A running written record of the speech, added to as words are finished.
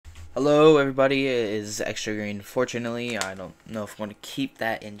Hello everybody, it is Extra Green. Fortunately, I don't know if I want to keep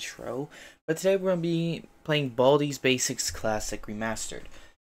that intro, but today we're going to be playing Baldi's Basics Classic Remastered.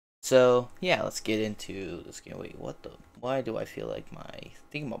 So, yeah, let's get into this game. Wait, why do I feel like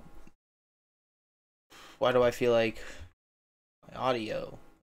why do I feel like my audio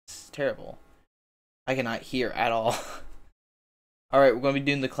is terrible? I cannot hear at all. Alright, we're going to be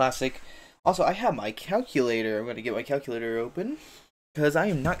doing the classic. Also, I have my calculator. I'm going to get my calculator open, because I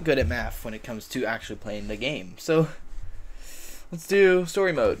am not good at math when it comes to actually playing the game. So, let's do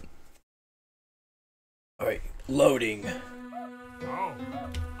story mode. Alright, loading. Oh,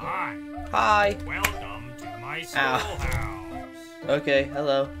 hi. Hi. Welcome to my schoolhouse. Okay,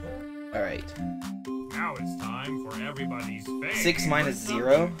 hello. Alright. Now it's time for everybody's favorite. 6 minus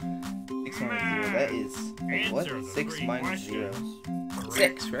 0? 6 minus 0, that is... Wait, what? Answer the 6 three minus 0. questions.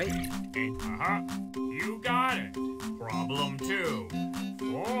 6, right? Uh-huh. You got it. Problem 2.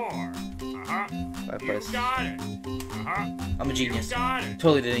 4. Uh-huh. You got it. Uh-huh. I'm a genius. You got it.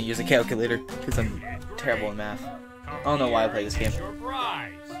 Totally didn't use a calculator, because I'm terrible in math. I don't know why I play this game. Your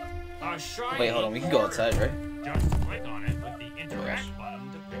prize. A shiny Wait, hold on, we can go outside, right? Just click on it with the interact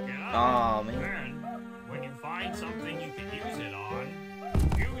button to pick it up. Aw, man. Then, when you find something you can use it on,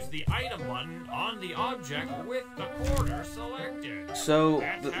 use the item button on the object with the quarter selected. So,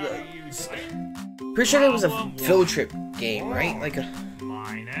 That's how you use it. pretty sure it was a Problem field 1. trip game, right? Like a...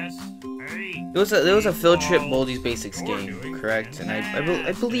 Minus 8. There was a field trip Baldi's Basics game, correct? And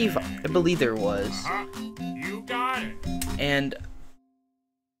I believe there was. You got it. And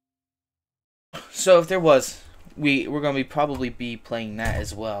so if there was, we're gonna probably be playing that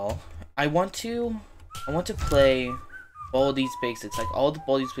as well. I want to play Baldi's Basics, like all the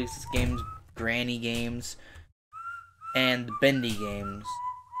Baldi's Basics games, Granny games, and the Bendy games.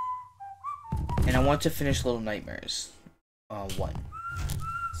 And I want to finish Little Nightmares 1.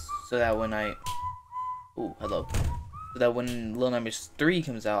 So that when ooh, hello. So that when Little Nightmares 3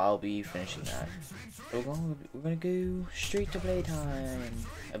 comes out, I'll be finishing that. So we're gonna go straight to playtime.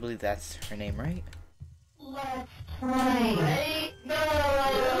 I believe that's her name, right? Let's play. Ready? Go!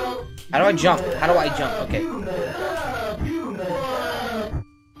 How do I jump? How do I jump? Okay. 1,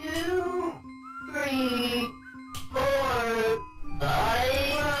 2, 3, 4, 5.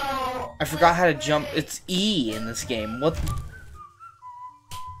 I forgot how to jump. It's E in this game. What?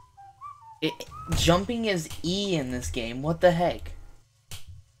 Jumping is E in this game. What the heck?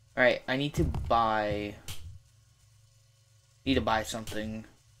 Alright, I need to buy... something.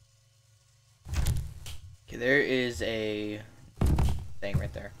 Okay, there is a thing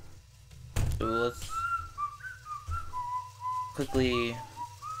right there. So let's quickly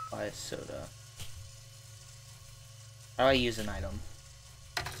buy a soda. How do I use an item?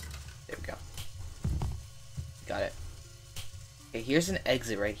 There we go. Got it. Okay, here's an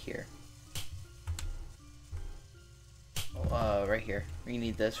exit right here. Right here. We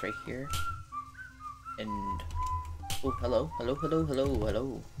need this right here. And oh, hello. We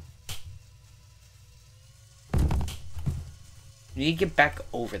need to get back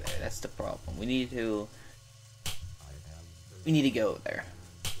over there. That's the problem. We need to go there.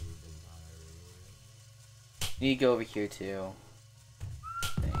 We need to go over here too.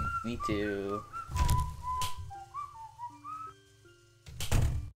 We need to...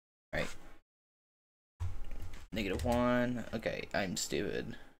 Alright. -1. Okay, I'm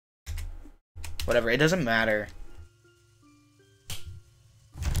stupid. Whatever, it doesn't matter.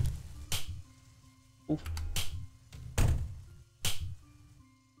 Ooh.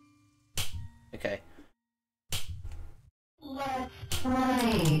 Okay. Let's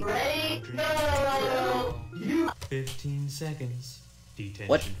play. Ready? Go! 15 seconds. Detention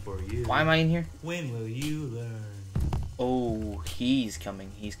What? for you. Why am I in here? When will you learn? Oh, he's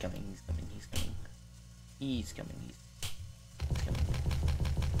coming. He's coming.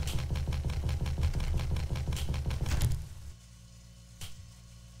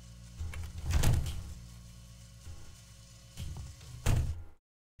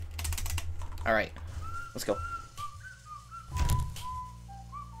 Alright, let's go.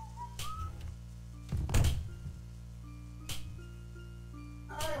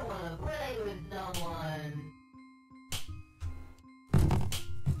 I wanna play with someone.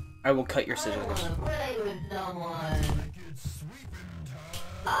 I will cut your I scissors. wanna play with someone.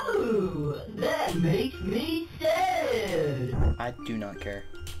 Oh, that makes me sad. I do not care.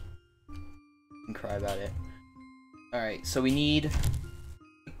 You can cry about it. Alright, so we need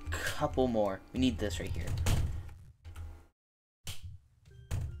a couple more. We need this right here.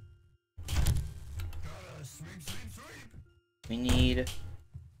 We need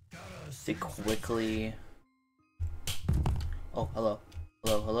to quickly... Oh, hello.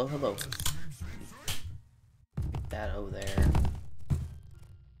 Hello, hello, hello. Get that over there.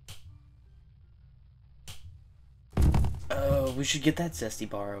 Oh, we should get that zesty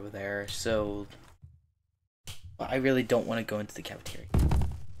bar over there, so... But I really don't want to go into the cafeteria.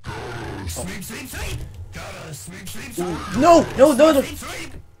 Oh. Ooh, no! No, no, no!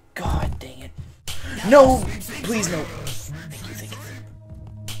 God dang it. No! Please, no! Thank you, thank you.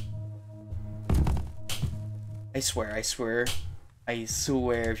 I swear, I swear. I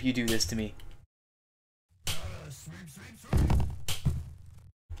swear if you do this to me.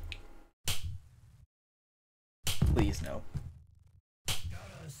 Please, no.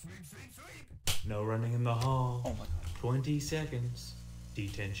 No running in the hall. Oh my god. 20 seconds.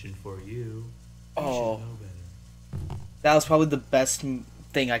 Detention for you. You Oh. should know better. That was probably the best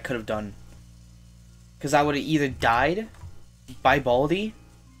thing I could have done. Because I would have either died by Baldi,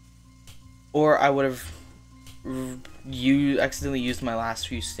 or I would have accidentally used my last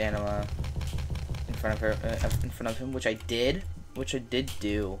few stamina in front of him, which I did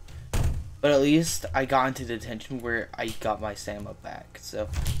do. But at least I got into detention where I got my stamina back, so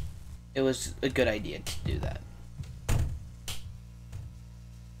it was a good idea to do that.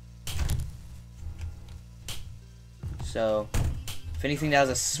 So, if anything, that was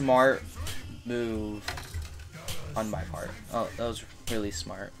a smart move on my part. Oh, that was really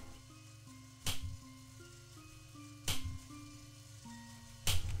smart.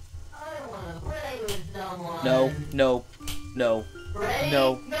 I wanna play with someone. No, no, no, Ready?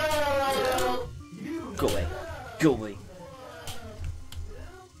 no. Go. Go away. Go away.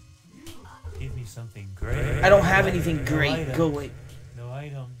 Give me something great. I don't have anything No great. items. Go away. No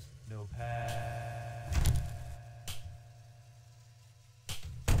items. No pass.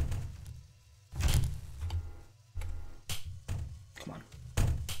 Come on.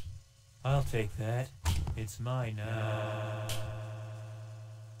 I'll take that. It's mine now.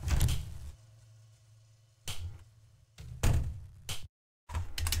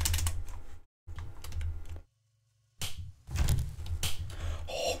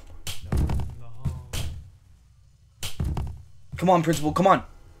 No running in the hall. Come on, principal. Come on.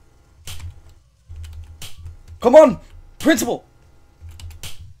 Come on, principal.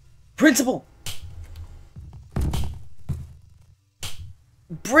 Principal.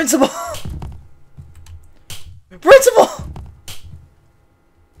 Principal. Principal.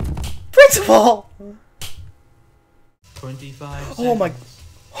 Principal. 25 seconds. Oh my.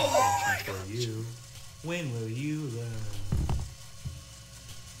 Detention for you. When will you learn?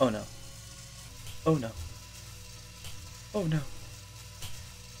 Oh no. Oh no. Oh no.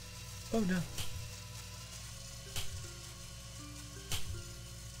 Oh no.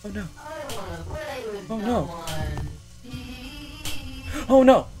 Oh no. I wanna play with Oh, no. someone. Oh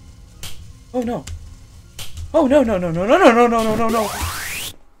no. Oh no. Oh no no no no no no no no no no no.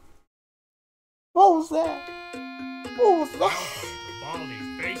 What was that? What was that?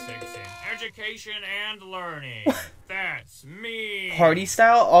 Baldi's Basics in Education and Learning. That's me. Party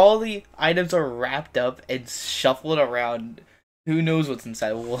style, all the items are wrapped up and shuffled around. Who knows what's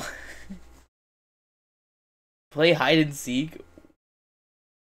inside? We'll play hide and seek.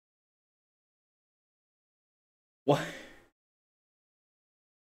 What?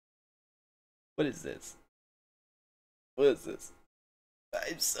 What is this? What is this?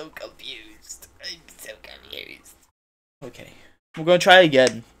 I'm so confused. I'm so confused. Okay, we're gonna try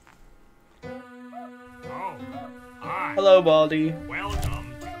again. Oh, hi. Hello, Baldi.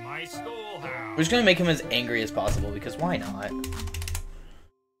 Welcome to my schoolhouse. We're just gonna make him as angry as possible because why not?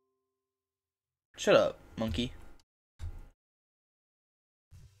 Shut up, monkey.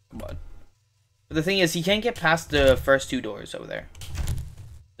 Come on. But the thing is, he can't get past the first two doors over there.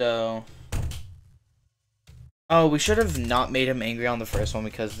 So... Oh, we should have not made him angry on the first one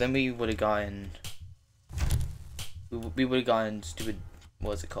because then we would have gotten... We would have gotten stupid...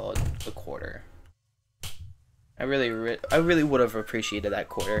 What was it called? The quarter. I really would have appreciated that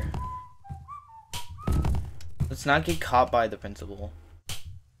quarter. Let's not get caught by the principal.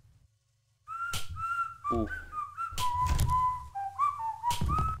 Ooh.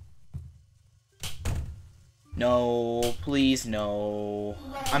 No, please no.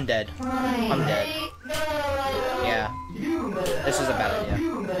 I'm dead. I'm dead. Yeah. This is a bad idea.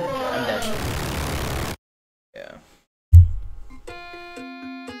 I'm dead. Yeah.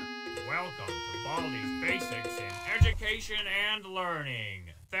 Welcome to Baldi's Basics in Education and Learning.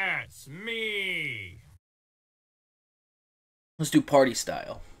 That's me. Let's do party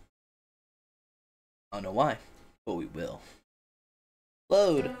style. I don't know why, but we will.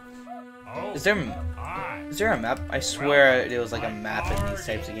 Load. Oh, Is there a map? I swear it was like a map in these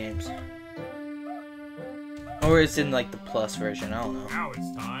types of games. Or it's in like the plus version, I don't know. Now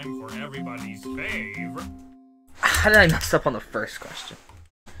it's time for everybody's favorite. How did I mess up on the first question?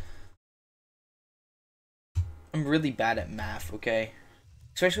 I'm really bad at math, okay?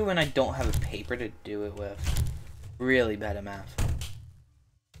 Especially when I don't have a paper to do it with. Really bad at math.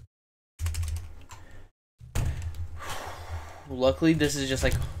 Luckily, this is just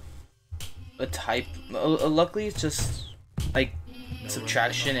like a type. Luckily, it's just like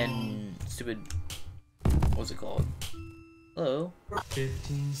subtraction and stupid. What's it called? Hello?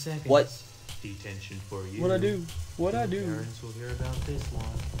 15 seconds. What? Detention for you. What'd I do? What'd I do? Parents will hear about this one.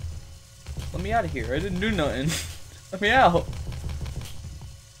 Let me out of here. I didn't do nothing. Let me out.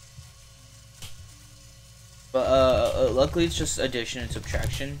 But luckily it's just addition and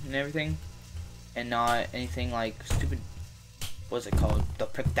subtraction and everything, and not anything like stupid. What's it called? The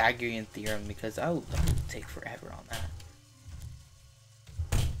Pythagorean theorem, because that would take forever on that.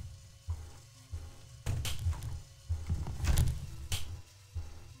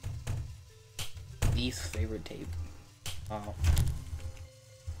 Least favorite tape. Oh.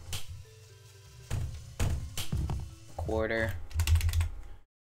 Quarter.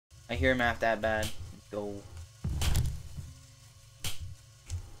 I hear math that bad. Go.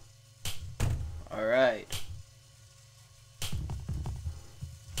 Alright.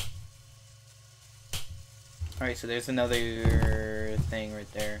 Alright, so there's another thing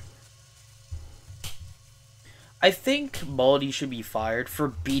right there. I think Baldi should be fired for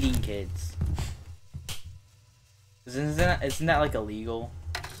beating kids. Isn't that like illegal?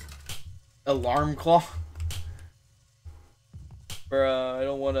 Alarm clock? Bruh, I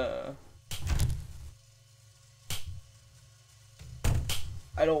don't wanna...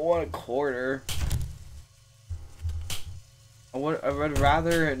 I don't want a quarter. I would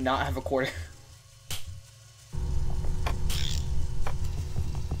rather not have a quarter.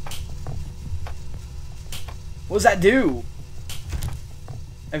 What does that do?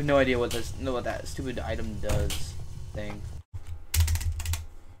 I have no idea what that stupid item does. Thing.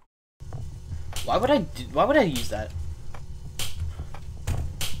 Why would I use that?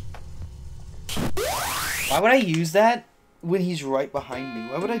 Why would I use that when he's right behind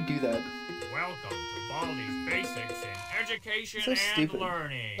me? Why would I do that? Welcome to Baldi's Basics in Education So and stupid.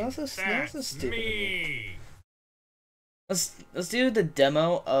 Learning. That was so stupid. Me. Let's do the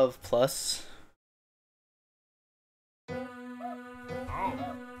demo of Plus. Oh,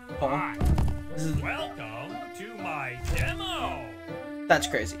 Hold on. hi. This is, Welcome to my demo. that's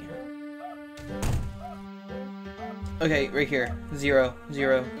crazy. Okay, right here. 0,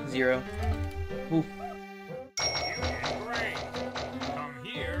 0, 0. Ooh. You did great. Come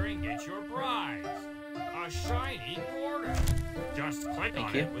here and get your prize. A shiny quarter. Just click Thank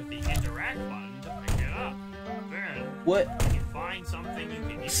on you. it with the interact button to pick it up. Then, What? when you find something you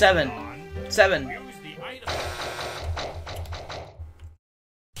can use 7. it on, 7. use the item.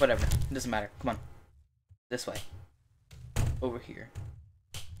 Whatever. It doesn't matter. Come on. This way. Over here.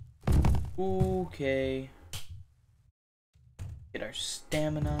 Okay. Get our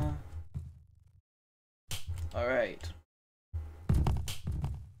stamina. Alright.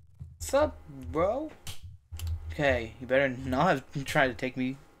 What's up, bro? Okay, you better not have tried to take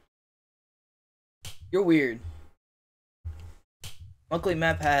me. You're weird. Luckily,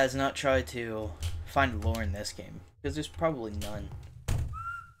 Map has not tried to find lore in this game, because there's probably none.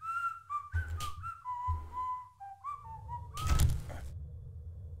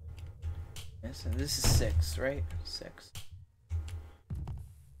 This is 6, right? 6.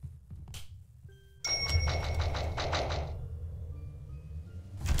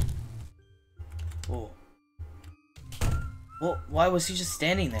 Oh. Well, why was he just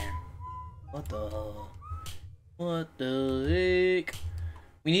standing there? What the heck?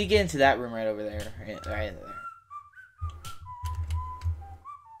 We need to get into that room right over there. Right there.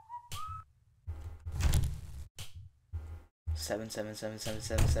 Seven.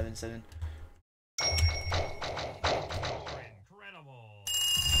 Incredible.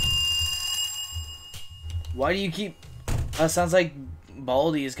 Why do you keep... sounds like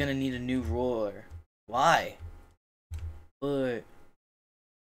Baldi is gonna need a new ruler. Why? What?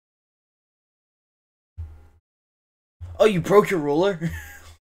 Oh, you broke your ruler?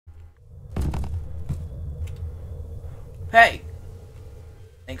 Hey!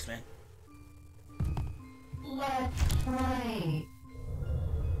 Thanks, man. Let's play.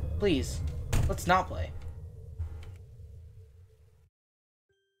 Please, let's not play.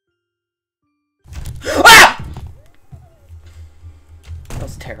 Ah! That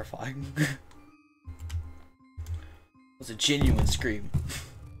was terrifying. It was a genuine scream.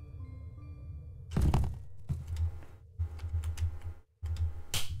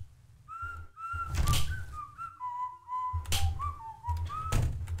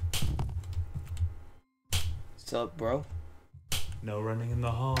 What's up, bro? No running in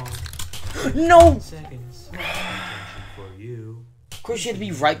the hall. No! Seconds. Attention for you. Of course, you have to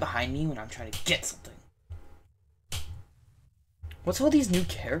be right behind me when I'm trying to get something. What's all these new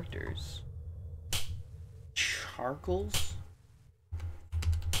characters? Charcoals?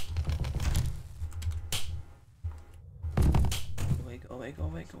 Go away, go away, go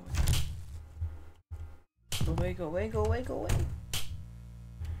away, go away. Go away, go away, go away, go away.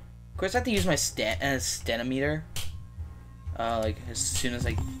 Of course, I have to use my stanometer. Like, as soon as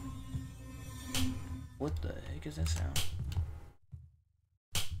I... What the heck is that sound?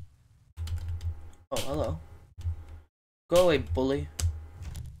 Oh, hello. Go away, bully.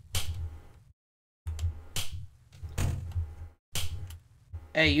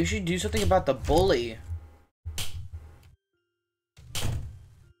 Hey, you should do something about the bully.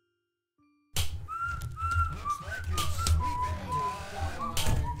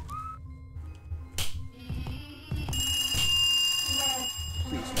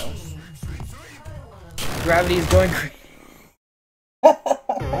 Please no. Gravity is going crazy.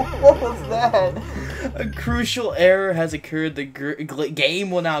 What was that? A crucial error has occurred. The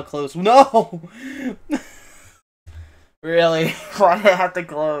game will now close. No! Really? Why did I have to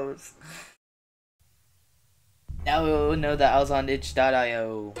close? Now we will know that I was on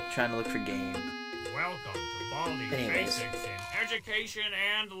itch.io trying to look for game. Welcome to Baldi Basics in Education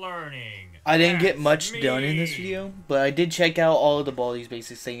and Learning. I didn't get much That's done in me. this video, but I did check out all of the Baldi's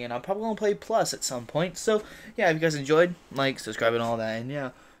Basics thing, and I'm probably going to play Plus at some point. So, yeah, if you guys enjoyed, like, subscribe, and all that, and yeah.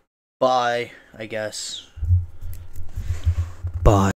 Bye, I guess. Bye.